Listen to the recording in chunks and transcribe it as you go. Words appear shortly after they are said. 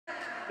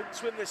Couldn't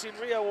swim this in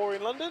Rio or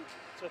in London.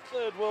 It's her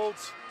third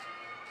Worlds.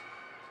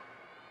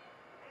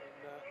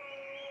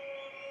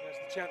 And has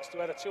the chance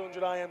to add a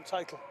 200 IM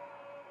title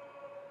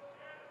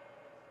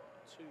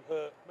to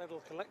her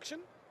medal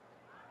collection.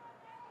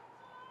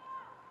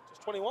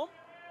 Just 21.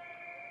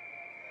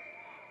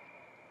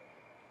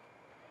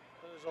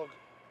 HERZOG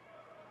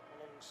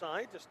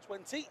alongside, just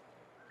 20.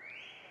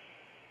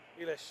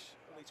 Elish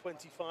only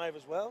 25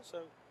 as well, so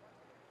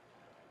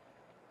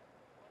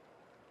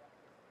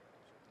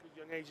good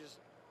young ages,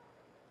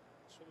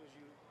 as soon as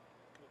you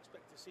can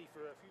expect to see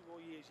for a few more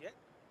years yet.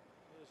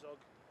 HERZOG,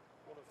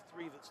 one of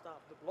three that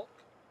start the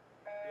block,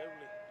 the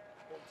only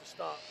one to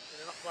start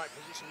in an upright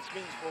position, which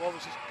means, well,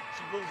 obviously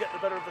she will get the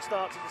better of the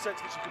starts in the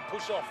sense that she can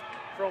push off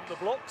from the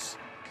blocks,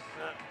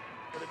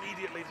 but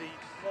immediately the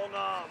long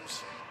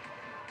arms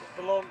that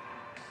belong to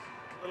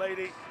the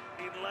lady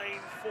in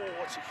lane 4.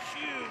 It's a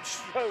huge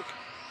stroke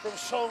from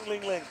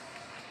Lingling.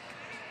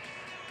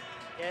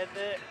 Yeah,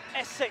 the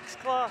S6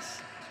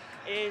 class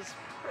is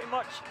pretty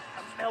much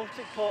a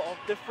melting pot of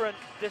different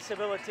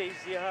disabilities.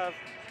 You have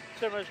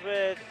swimmers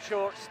with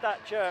short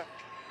stature,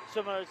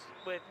 swimmers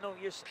with no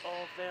use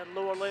of their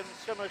lower limbs,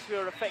 swimmers who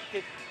are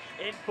affected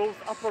in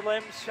both upper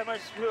limbs,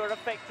 swimmers who are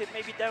affected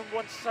maybe down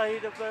one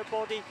side of their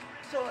body.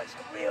 So it's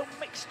a real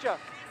mixture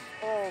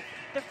of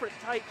different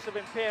types of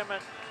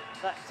impairment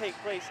that take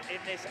place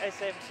in this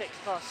SM6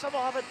 class. Some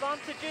will have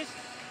advantages.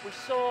 We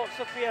saw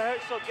Sophia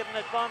HERZOG get an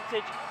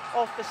advantage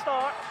off the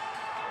start,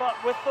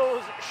 but with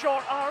those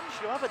short arms,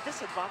 you have a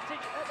disadvantage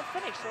at the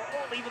finish, so it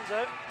all evens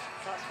out.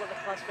 That's what the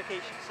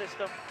classification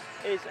system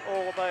is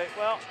all about.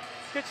 Well,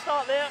 good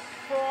start there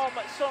from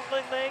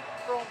Lingling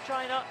from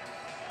China.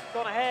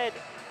 Gone ahead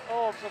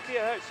of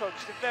Sophia HERZOG,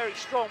 just a very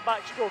strong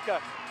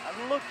backstroker.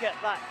 And look at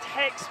that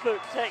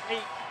textbook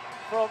technique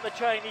from the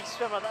Chinese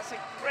swimmer. That's a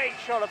great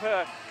shot of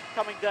her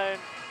coming down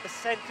the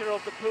center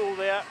of the pool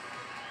there,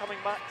 coming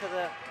back to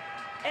the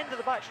end of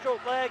the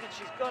backstroke leg, and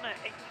she's going to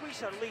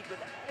increase her lead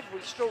with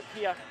every stroke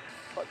here.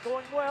 But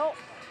going well,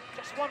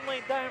 just one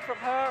lane down from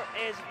her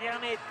is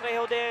Vianney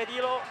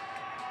Trejo,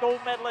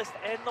 gold medalist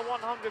in the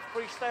 100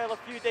 freestyle a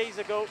few days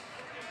ago.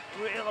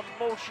 Real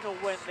emotional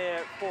win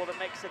there for the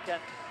Mexican.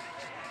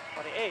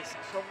 But it is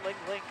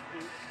Lingling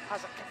who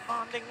has a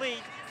commanding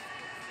lead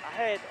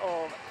ahead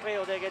of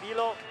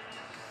Trejo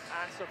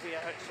and Sophia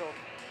HERZOG.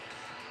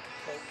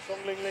 So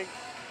Lingling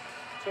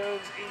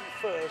turns in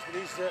first, but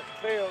he's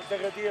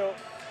Trejo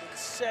in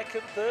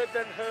second, third,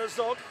 then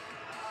HERZOG.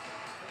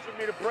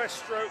 100-meter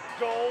breaststroke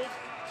gold,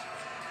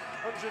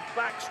 100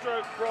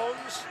 backstroke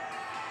bronze.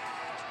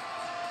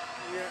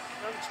 The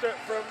youngster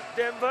from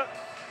Denver,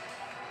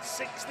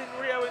 sixth in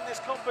Rio in this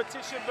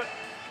competition, but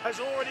has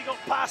already got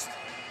past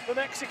the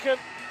Mexican,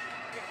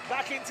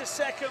 back into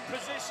second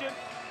position.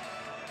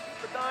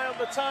 Keep an eye on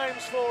the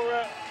times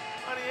for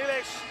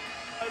Elish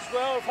as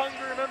well of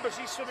Hungary. Remember,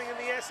 she's swimming in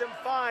the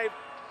SM5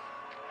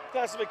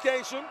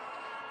 classification.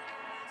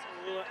 So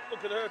we'll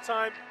look at her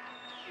time.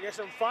 The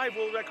SM5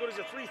 world record is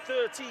a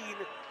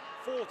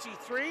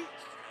 3:13.43.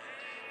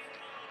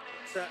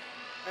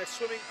 They're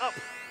swimming up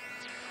the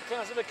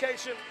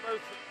classification,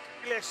 both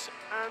Elish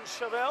and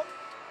SHAVEL.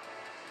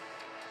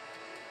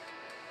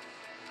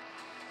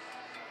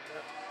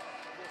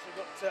 We've also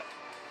got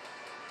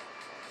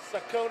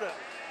Sakona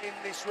in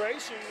this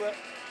race, who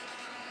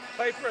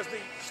paper has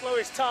the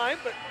slowest time,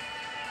 but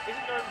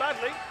isn't going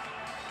badly.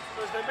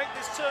 So as they make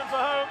this turn for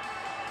home,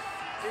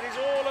 it is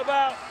all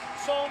about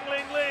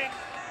Lingling.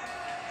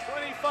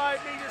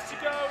 25 meters to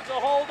go to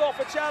hold off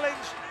a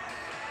challenge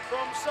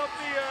from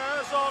Sophia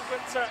HERZOG,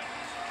 but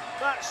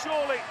that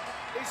surely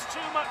is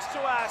too much to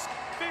ask.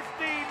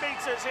 15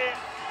 meters here,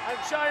 and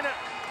China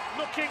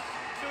looking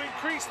to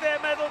increase their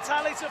medal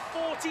tally to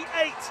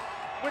 48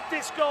 with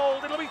this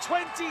gold. It'll be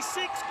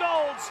 26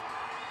 golds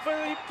for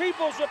the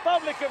People's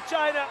Republic of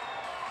China.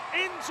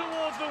 In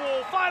towards the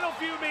wall, final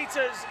few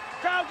meters.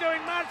 Crowd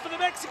going mad for the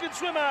Mexican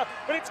swimmer,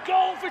 but it's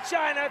gold for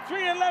China,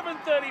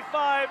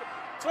 3:11.35.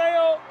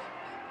 Trejo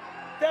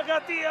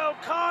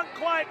can't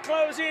quite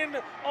close in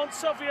on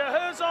Sophia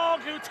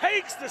HERZOG, who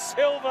takes the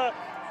silver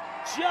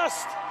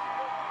just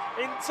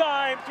in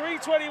time.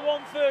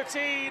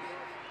 3:21.13,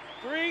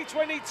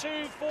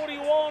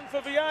 3:22.41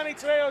 for Vianney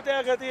Trejo.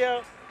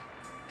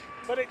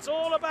 But it's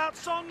all about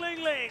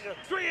Lingling,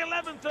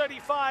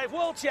 3:11.35,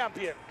 world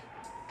champion.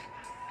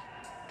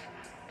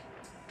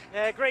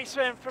 Yeah, great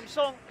swim from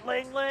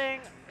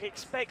Lingling.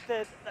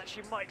 Expected that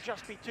she might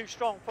just be too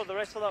strong for the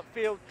rest of that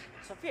field.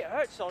 Sophia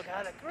HERZOG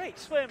had a great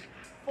swim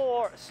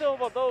for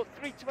silver though,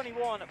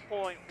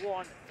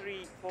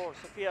 3:21.13 for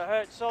Sophia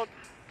HERZOG.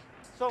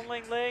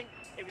 Lingling,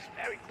 it was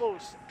very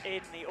close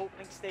in the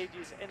opening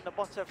stages in the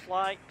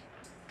butterfly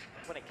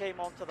when it came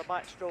onto the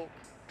backstroke.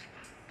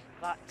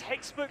 That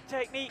textbook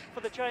technique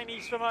for the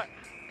Chinese swimmer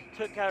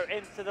took her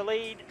into the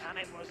lead, and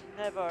it was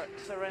never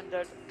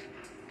surrendered.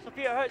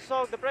 Sophia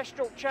HERZOG, the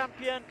breaststroke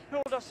champion,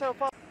 pulled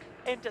herself up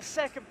into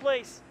second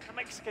place. The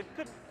Mexican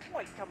couldn't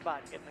quite come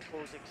back in the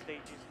closing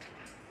stages.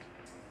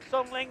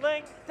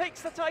 Lingling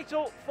takes the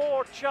title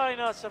for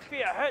China.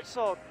 Sophia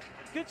HERZOG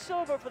good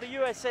silver for the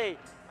USA.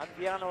 And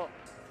Viano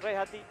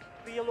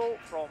Trejadillo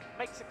from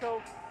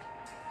Mexico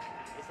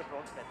is the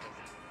bronze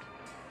medalist.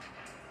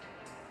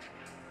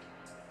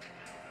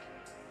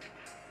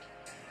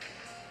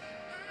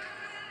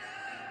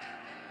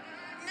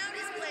 Now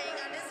displaying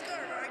on the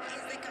scoreboard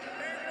is the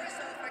confirmed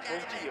result for that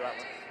Over to you,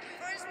 Alan.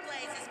 First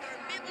place is for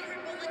People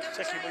Republic of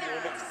Checking when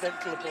your China. next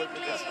dental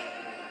appointment is.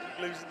 Keep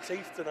losing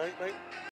teeth tonight, mate.